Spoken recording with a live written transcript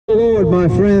Lord, my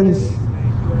friends,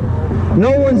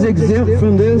 no one's exempt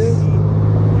from this.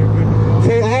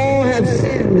 For all have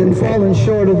sinned and fallen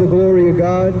short of the glory of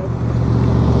God.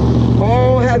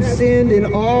 All have sinned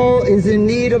and all is in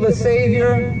need of a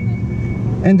Savior.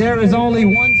 And there is only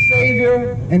one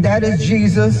Savior, and that is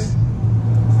Jesus.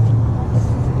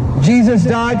 Jesus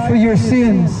died for your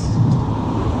sins.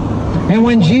 And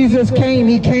when Jesus came,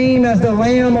 he came as the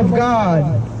Lamb of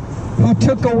God who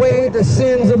took away the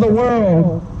sins of the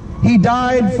world. He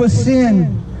died for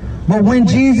sin. But when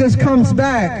Jesus comes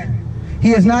back,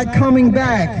 he is not coming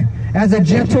back as a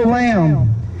gentle lamb.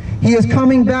 He is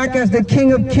coming back as the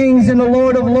King of Kings and the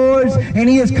Lord of Lords, and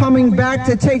he is coming back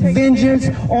to take vengeance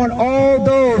on all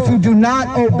those who do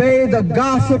not obey the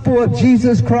gospel of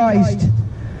Jesus Christ.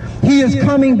 He is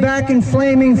coming back in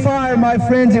flaming fire, my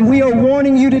friends, and we are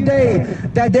warning you today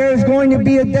that there is going to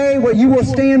be a day where you will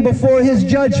stand before his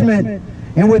judgment.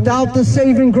 And without the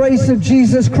saving grace of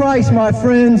Jesus Christ, my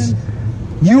friends,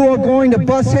 you are going to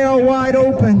bust hell wide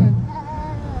open.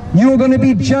 You are going to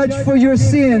be judged for your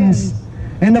sins.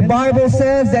 And the Bible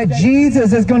says that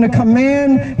Jesus is going to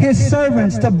command his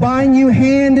servants to bind you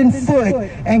hand and foot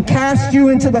and cast you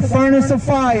into the furnace of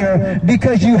fire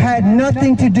because you had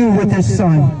nothing to do with his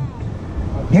son.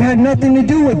 You had nothing to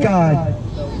do with God.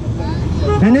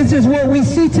 And this is what we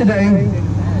see today.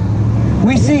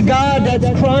 We see God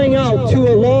that's crying out to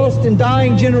a lost and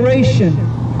dying generation.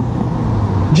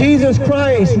 Jesus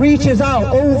Christ reaches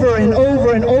out over and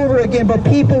over and over again, but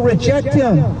people reject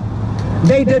him.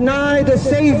 They deny the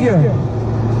Savior.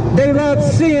 They love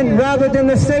sin rather than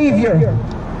the Savior.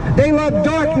 They love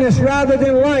darkness rather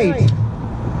than light.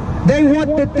 They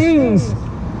want the things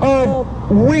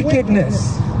of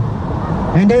wickedness.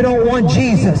 And they don't want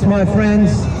Jesus, my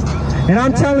friends. And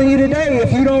I'm telling you today,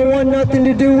 if you don't want nothing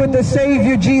to do with the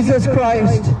Savior, Jesus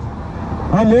Christ,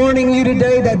 I'm warning you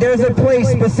today that there's a place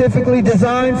specifically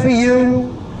designed for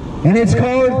you, and it's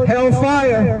called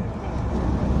hellfire.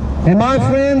 And my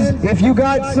friends, if you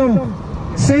got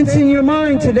some sense in your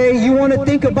mind today, you want to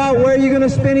think about where you're going to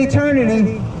spend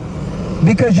eternity,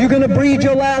 because you're going to breathe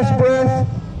your last breath,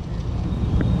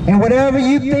 and whatever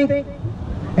you think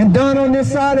and done on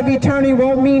this side of eternity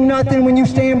won't mean nothing when you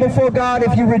stand before God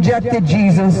if you rejected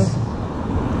Jesus.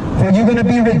 For you're going to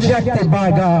be rejected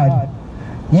by God.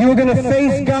 You're going to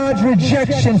face God's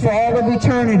rejection for all of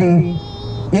eternity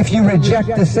if you reject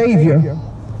the Savior.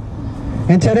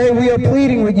 And today we are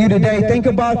pleading with you today. Think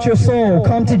about your soul.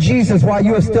 Come to Jesus while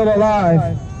you are still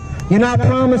alive. You're not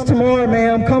promised tomorrow,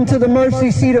 ma'am. Come to the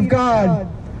mercy seat of God.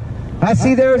 I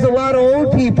see there's a lot of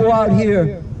old people out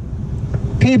here.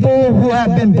 People who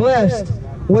have been blessed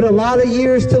with a lot of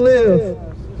years to live.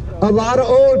 A lot of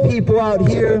old people out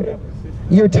here.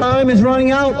 Your time is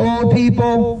running out, old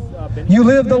people. You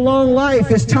lived a long life.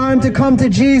 It's time to come to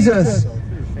Jesus.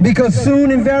 Because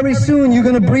soon and very soon you're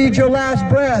going to breathe your last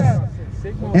breath.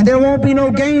 And there won't be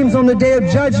no games on the day of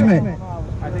judgment.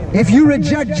 If you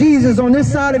reject Jesus on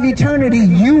this side of eternity,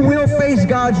 you will face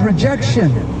God's rejection.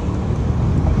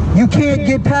 You can't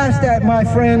get past that, my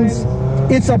friends.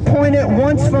 It's appointed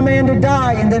once for man to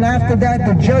die, and then after that,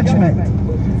 the judgment.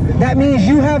 That means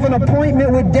you have an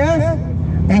appointment with death,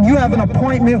 and you have an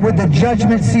appointment with the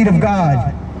judgment seat of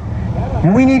God.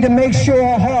 And we need to make sure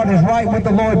our heart is right with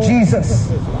the Lord Jesus.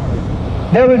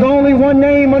 There is only one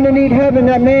name underneath heaven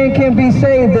that man can be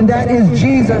saved, and that is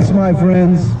Jesus, my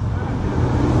friends.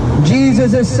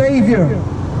 Jesus is Savior,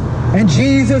 and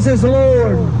Jesus is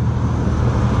Lord.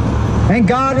 And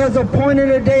God has appointed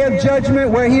a day of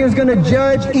judgment where he is going to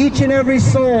judge each and every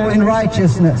soul in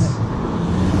righteousness.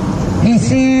 He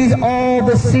sees all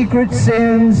the secret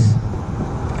sins.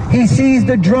 He sees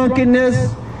the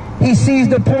drunkenness. He sees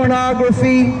the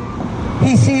pornography.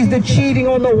 He sees the cheating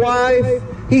on the wife.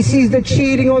 He sees the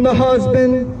cheating on the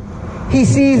husband. He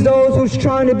sees those who's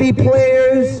trying to be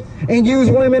players and use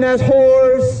women as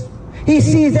whores. He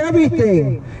sees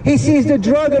everything. He sees the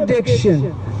drug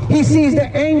addiction. He sees the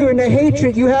anger and the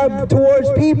hatred you have towards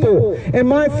people. And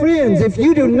my friends, if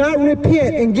you do not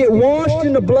repent and get washed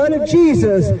in the blood of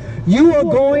Jesus, you are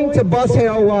going to bust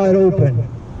hell wide open.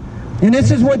 And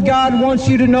this is what God wants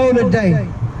you to know today,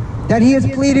 that he is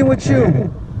pleading with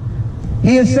you.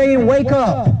 He is saying, wake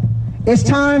up. It's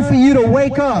time for you to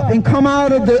wake up and come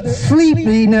out of the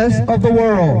sleepiness of the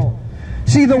world.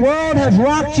 See, the world has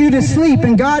rocked you to sleep,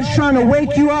 and God's trying to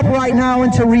wake you up right now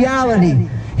into reality.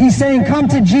 He's saying, come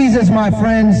to Jesus, my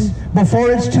friends,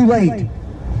 before it's too late.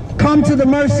 Come to the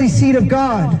mercy seat of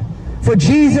God. For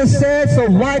Jesus said, so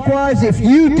likewise, if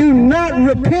you do not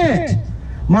repent,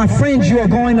 my friends, you are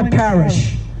going to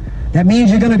perish. That means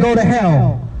you're going to go to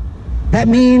hell. That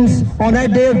means on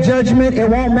that day of judgment, it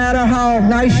won't matter how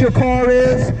nice your car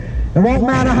is. It won't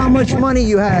matter how much money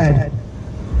you had.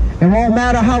 It won't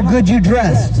matter how good you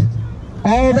dressed.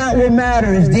 All that will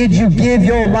matter is, did you give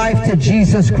your life to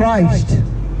Jesus Christ?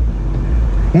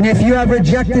 And if you have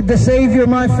rejected the Savior,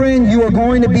 my friend, you are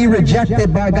going to be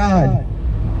rejected by God.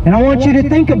 And I want you to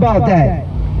think about that.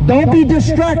 Don't be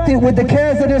distracted with the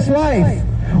cares of this life.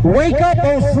 Wake up,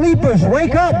 oh sleepers.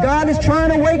 Wake up. God is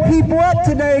trying to wake people up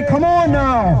today. Come on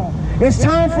now. It's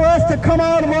time for us to come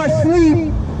out of our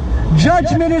sleep.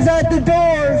 Judgment is at the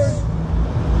doors.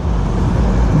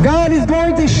 God is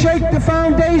going to shake the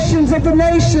foundations of the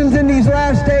nations in these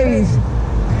last days.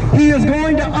 He is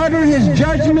going to utter his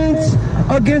judgments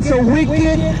against a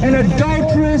wicked and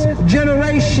adulterous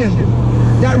generation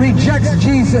that rejects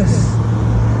Jesus.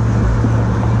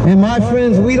 And my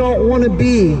friends, we don't want to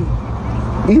be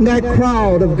in that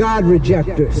crowd of God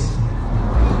rejectors.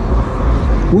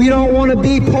 We don't want to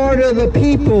be part of the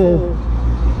people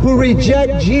who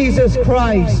reject Jesus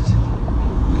Christ.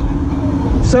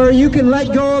 Sir, you can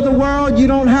let go of the world. You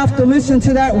don't have to listen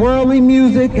to that worldly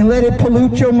music and let it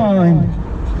pollute your mind.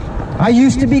 I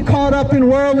used to be caught up in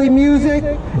worldly music,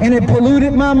 and it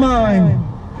polluted my mind.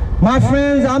 My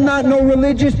friends, I'm not no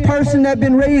religious person that's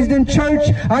been raised in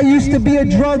church. I used to be a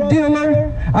drug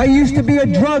dealer. I used to be a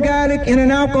drug addict and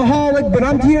an alcoholic, but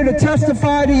I'm here to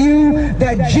testify to you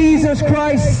that Jesus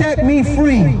Christ set me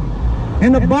free.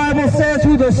 And the Bible says,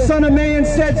 who the Son of Man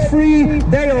sets free,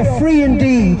 they are free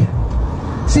indeed.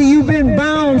 See, you've been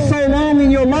bound so long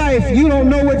in your life, you don't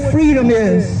know what freedom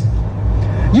is.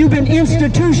 You've been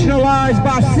institutionalized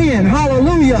by sin.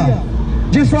 Hallelujah.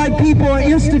 Just like people are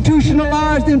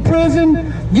institutionalized in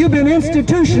prison, you've been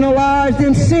institutionalized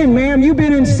in sin, man. You've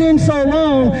been in sin so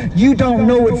long, you don't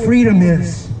know what freedom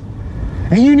is.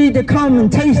 And you need to come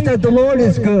and taste that the Lord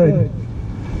is good.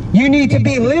 You need to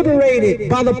be liberated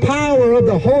by the power of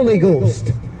the Holy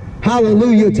Ghost.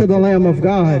 Hallelujah to the Lamb of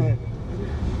God.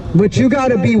 But you got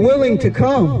to be willing to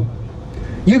come.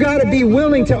 You got to be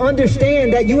willing to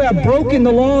understand that you have broken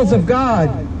the laws of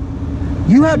God.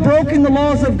 You have broken the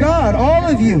laws of God, all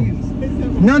of you.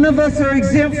 None of us are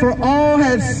exempt, for all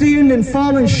have sinned and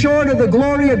fallen short of the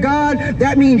glory of God.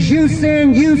 That means you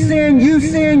sin, you sin, you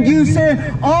sin, you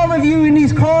sin. All of you in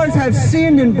these cars have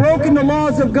sinned and broken the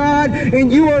laws of God,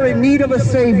 and you are in need of a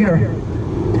Savior.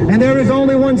 And there is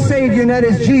only one Savior, and that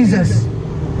is Jesus.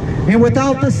 And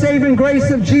without the saving grace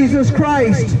of Jesus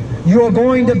Christ, you are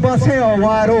going to bust hell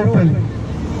wide open.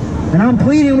 And I'm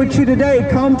pleading with you today,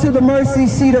 come to the mercy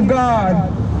seat of God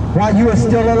while you are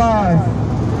still alive.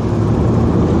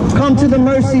 Come to the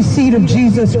mercy seat of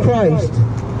Jesus Christ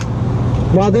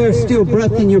while there is still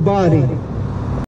breath in your body.